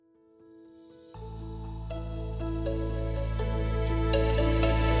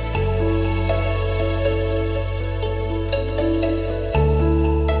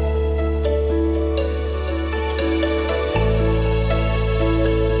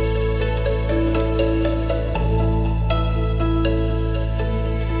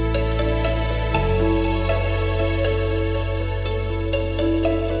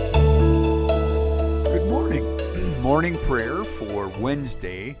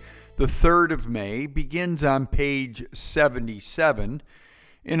the 3rd of May, begins on page 77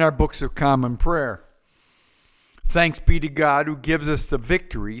 in our Books of Common Prayer. Thanks be to God who gives us the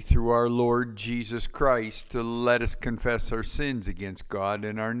victory through our Lord Jesus Christ to let us confess our sins against God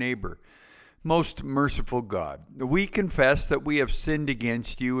and our neighbor. Most merciful God, we confess that we have sinned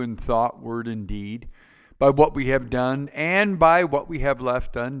against you in thought, word, and deed, by what we have done and by what we have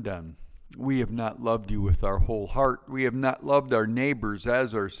left undone. We have not loved you with our whole heart. We have not loved our neighbors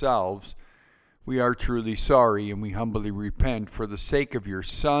as ourselves. We are truly sorry, and we humbly repent. For the sake of your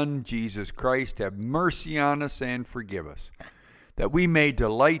Son, Jesus Christ, have mercy on us and forgive us, that we may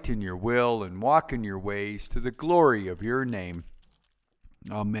delight in your will and walk in your ways to the glory of your name.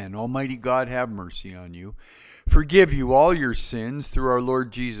 Amen. Almighty God, have mercy on you, forgive you all your sins through our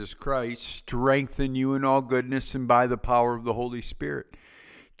Lord Jesus Christ, strengthen you in all goodness, and by the power of the Holy Spirit,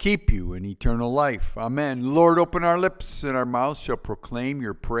 keep you in eternal life. Amen. Lord, open our lips, and our mouths shall proclaim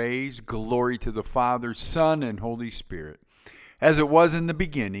your praise. Glory to the Father, Son, and Holy Spirit, as it was in the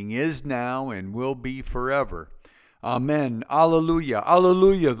beginning, is now, and will be forever. Amen. Alleluia.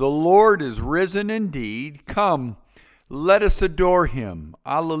 Alleluia. The Lord is risen indeed. Come, let us adore him.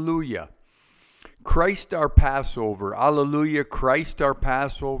 Alleluia. Christ our Passover. Alleluia. Christ our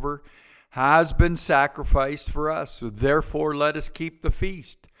Passover has been sacrificed for us. Therefore, let us keep the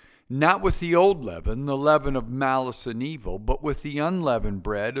feast, not with the old leaven, the leaven of malice and evil, but with the unleavened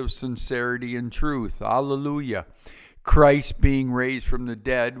bread of sincerity and truth. Alleluia. Christ, being raised from the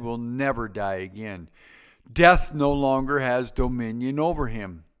dead, will never die again. Death no longer has dominion over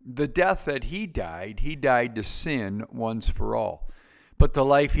him. The death that he died to sin once for all. But the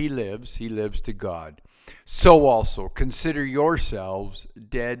life he lives to God. So also consider yourselves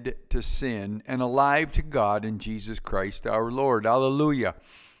dead to sin and alive to God in Jesus Christ our Lord. Alleluia.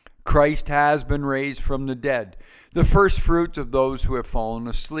 Christ has been raised from the dead, the first fruits of those who have fallen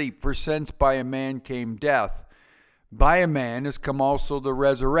asleep. For since by a man came death, by a man has come also the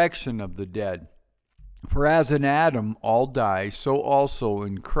resurrection of the dead. For as in Adam all die, so also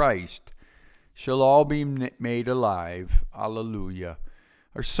in Christ shall all be made alive. Alleluia.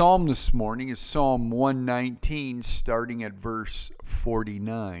 Our psalm this morning is Psalm 119, starting at verse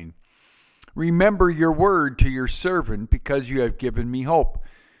 49. Remember your word to your servant, because you have given me hope.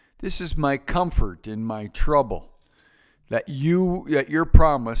 This is my comfort in my trouble, that your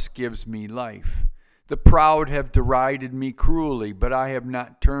promise gives me life. The proud have derided me cruelly, but I have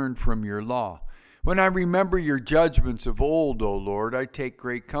not turned from your law. When I remember your judgments of old, O Lord, I take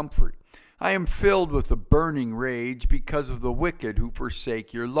great comfort. I am filled with a burning rage because of the wicked who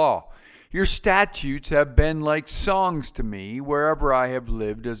forsake your law. Your statutes have been like songs to me wherever I have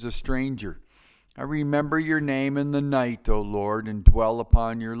lived as a stranger. I remember your name in the night, O Lord, and dwell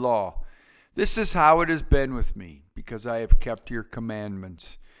upon your law. This is how it has been with me, because I have kept your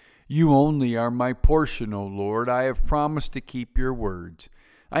commandments. You only are my portion, O Lord. I have promised to keep your words.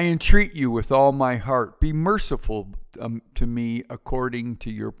 I entreat you with all my heart. Be merciful to me according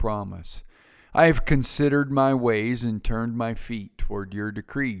to your promise. I have considered my ways and turned my feet toward your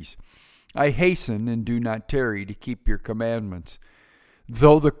decrees. I hasten and do not tarry to keep your commandments.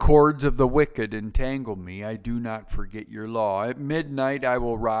 Though the cords of the wicked entangle me, I do not forget your law. At midnight I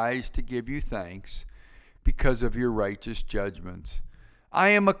will rise to give you thanks because of your righteous judgments. I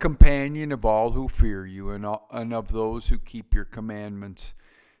am a companion of all who fear you and of those who keep your commandments.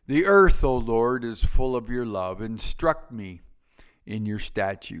 The earth, O Lord, is full of your love. Instruct me in your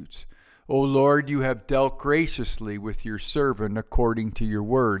statutes. O Lord, you have dealt graciously with your servant according to your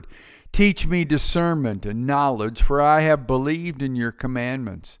word. Teach me discernment and knowledge, for I have believed in your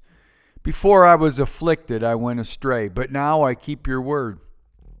commandments. Before I was afflicted, I went astray, but now I keep your word.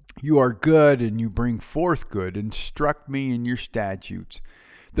 You are good, and you bring forth good. Instruct me in your statutes.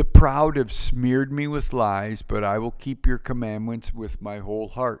 The proud have smeared me with lies, but I will keep your commandments with my whole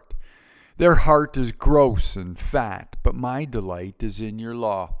heart. Their heart is gross and fat, but my delight is in your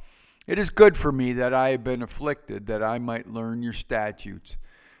law. It is good for me that I have been afflicted, that I might learn your statutes.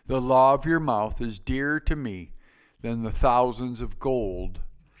 The law of your mouth is dearer to me than thousands in gold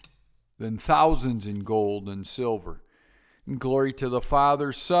and silver. And glory to the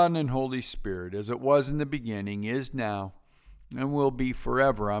Father, Son, and Holy Spirit, as it was in the beginning, is now, and will be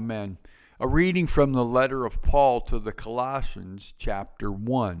forever. Amen. A reading from the letter of Paul to the Colossians, chapter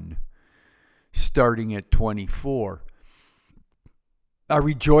 1, starting at 24. I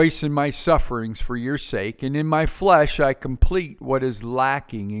rejoice in my sufferings for your sake, and in my flesh I complete what is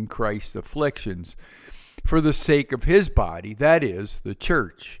lacking in Christ's afflictions, for the sake of his body, that is, the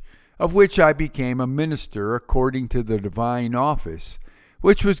church, of which I became a minister according to the divine office,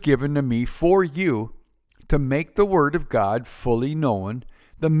 which was given to me for you, to make the word of God fully known,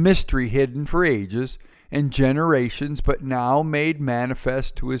 the mystery hidden for ages and generations, but now made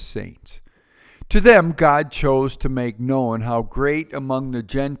manifest to his saints. To them God chose to make known how great among the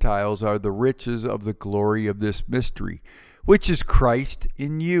Gentiles are the riches of the glory of this mystery, which is Christ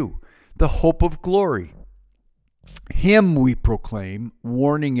in you, the hope of glory. Him we proclaim,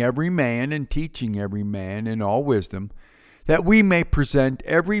 warning every man and teaching every man in all wisdom, that we may present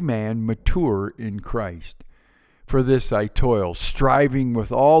every man mature in Christ. For this I toil, striving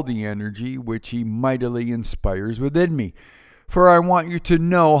with all the energy which he mightily inspires within me. For I want you to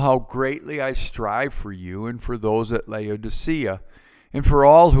know how greatly I strive for you and for those at Laodicea, and for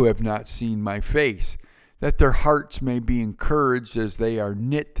all who have not seen my face, that their hearts may be encouraged as they are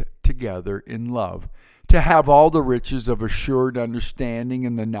knit together in love, to have all the riches of assured understanding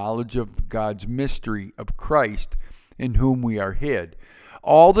and the knowledge of God's mystery of Christ, in whom we are hid,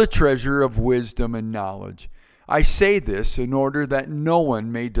 all the treasure of wisdom and knowledge. I say this in order that no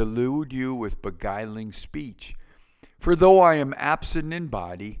one may delude you with beguiling speech. For though I am absent in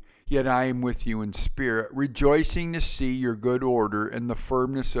body, yet I am with you in spirit, rejoicing to see your good order and the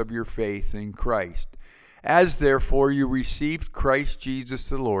firmness of your faith in Christ. As therefore you received Christ Jesus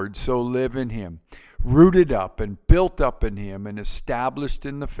the Lord, so live in him, rooted up and built up in him and established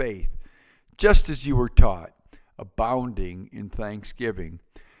in the faith, just as you were taught, abounding in thanksgiving.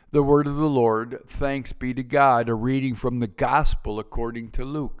 The word of the Lord. Thanks be to God. A reading from the Gospel according to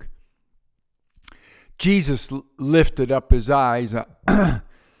Luke. Jesus lifted up his eyes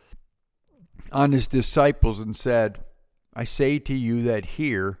on his disciples and said, I say to you that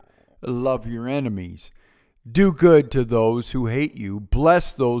hear, love your enemies. Do good to those who hate you.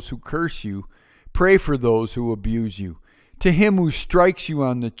 Bless those who curse you. Pray for those who abuse you. To him who strikes you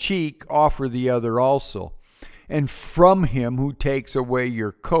on the cheek, offer the other also. And from him who takes away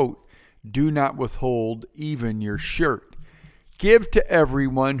your coat, do not withhold even your shirt. Give to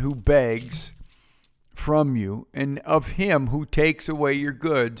everyone who begs from you, and of him who takes away your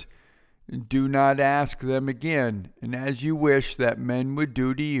goods, do not ask them again. And as you wish that men would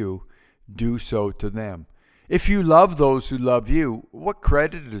do to you, do so to them. If you love those who love you, what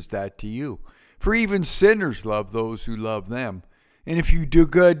credit is that to you? For even sinners love those who love them. And if you do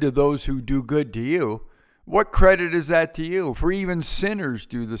good to those who do good to you, what credit is that to you? For even sinners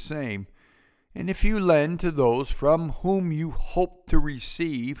do the same. And if you lend to those from whom you hope to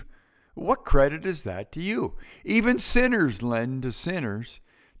receive, what credit is that to you? Even sinners lend to sinners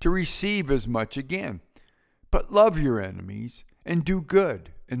to receive as much again. But love your enemies and do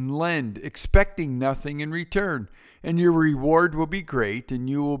good and lend, expecting nothing in return, and your reward will be great, and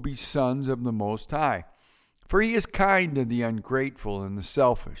you will be sons of the Most High. For he is kind to the ungrateful and the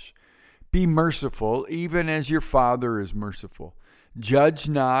selfish. Be merciful, even as your Father is merciful. Judge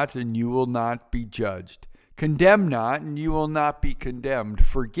not, and you will not be judged. Condemn not, and you will not be condemned.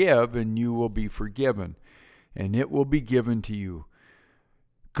 Forgive, and you will be forgiven, and it will be given to you.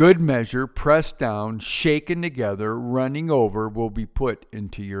 Good measure, pressed down, shaken together, running over, will be put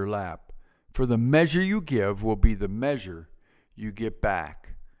into your lap. For the measure you give will be the measure you get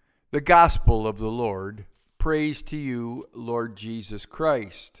back. The Gospel of the Lord. Praise to you, Lord Jesus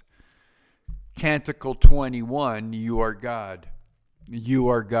Christ. Canticle 21, You are God. You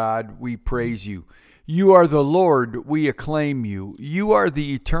are God, we praise you. You are the Lord, we acclaim you. You are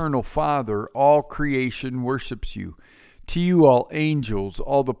the eternal Father, all creation worships you. To you all angels,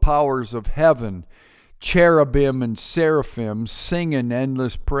 all the powers of heaven, cherubim and seraphim sing in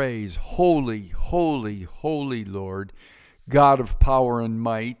endless praise. Holy, holy, holy Lord, God of power and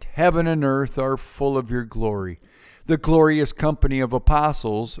might. Heaven and earth are full of your glory. The glorious company of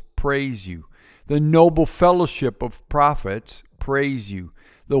apostles praise you. The noble fellowship of prophets praise you.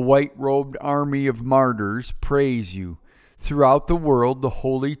 The white-robed army of martyrs praise you. Throughout the world, the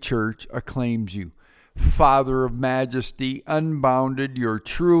holy church acclaims you. Father of majesty, unbounded, your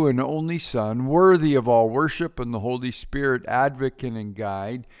true and only Son, worthy of all worship, and the Holy Spirit, advocate and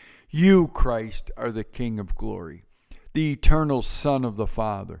guide. You, Christ, are the King of glory, the eternal Son of the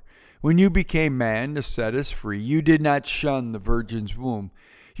Father. When you became man to set us free, you did not shun the Virgin's womb.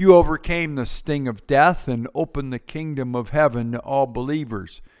 You overcame the sting of death and opened the kingdom of heaven to all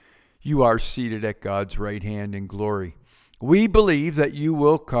believers. You are seated at God's right hand in glory. We believe that you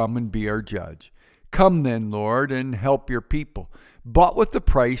will come and be our judge. Come then, Lord, and help your people, bought with the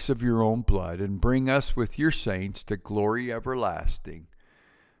price of your own blood, and bring us with your saints to glory everlasting.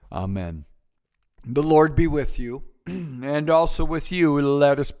 Amen. The Lord be with you, and also with you.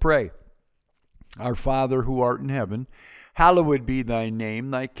 Let us pray. Our Father, who art in heaven, hallowed be thy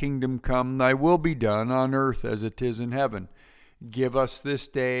name. Thy kingdom come, thy will be done on earth as it is in heaven. Give us this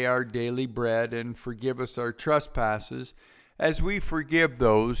day our daily bread, and forgive us our trespasses, as we forgive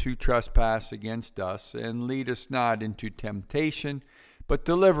those who trespass against us. And lead us not into temptation, but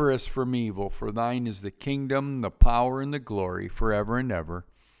deliver us from evil. For thine is the kingdom, the power, and the glory, forever and ever.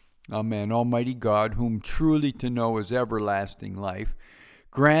 Amen. Almighty God, whom truly to know is everlasting life,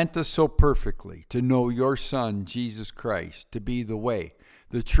 grant us so perfectly to know your Son, Jesus Christ, to be the way,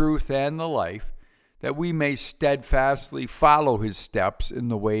 the truth, and the life, that we may steadfastly follow his steps in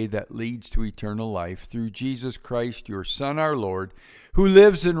the way that leads to eternal life, through Jesus Christ, your Son, our Lord, who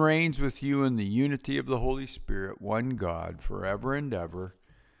lives and reigns with you in the unity of the Holy Spirit, one God, forever and ever.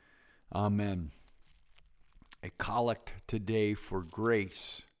 Amen. A collect today for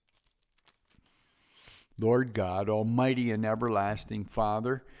grace. Lord God, almighty and everlasting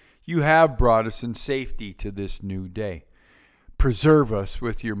Father, you have brought us in safety to this new day. Preserve us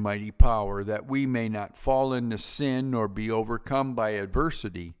with your mighty power, that we may not fall into sin nor be overcome by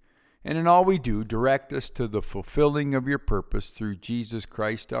adversity. And in all we do, direct us to the fulfilling of your purpose through Jesus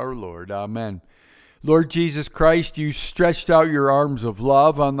Christ our Lord. Amen. Lord Jesus Christ, you stretched out your arms of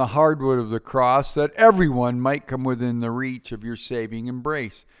love on the hardwood of the cross, that everyone might come within the reach of your saving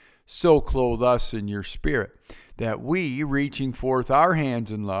embrace. So clothe us in your Spirit, that we, reaching forth our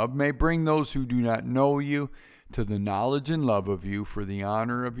hands in love, may bring those who do not know you to the knowledge and love of you, for the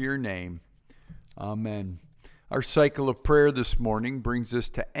honor of your name. Amen. Our cycle of prayer this morning brings us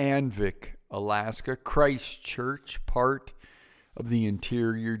to Anvik, Alaska, Christ Church, part of the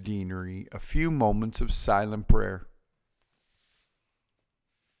Interior Deanery. A few moments of silent prayer.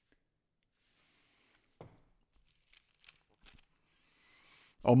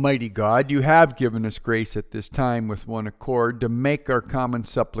 Almighty God, you have given us grace at this time with one accord to make our common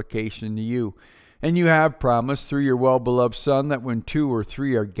supplication to you. And you have promised through your well-beloved Son that when 2 or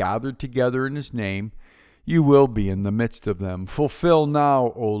 3 are gathered together in his name, you will be in the midst of them. Fulfill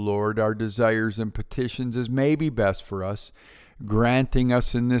now, O Lord, our desires and petitions as may be best for us, granting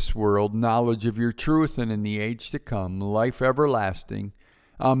us in this world knowledge of your truth, and in the age to come, life everlasting.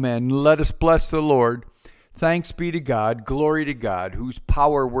 Amen. Let us bless the Lord. Thanks be to God, glory to God, whose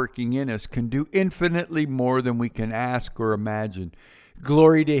power working in us can do infinitely more than we can ask or imagine.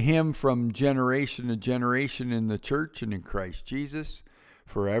 Glory to him from generation to generation in the church and in Christ Jesus,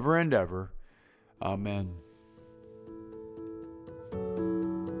 forever and ever. Amen.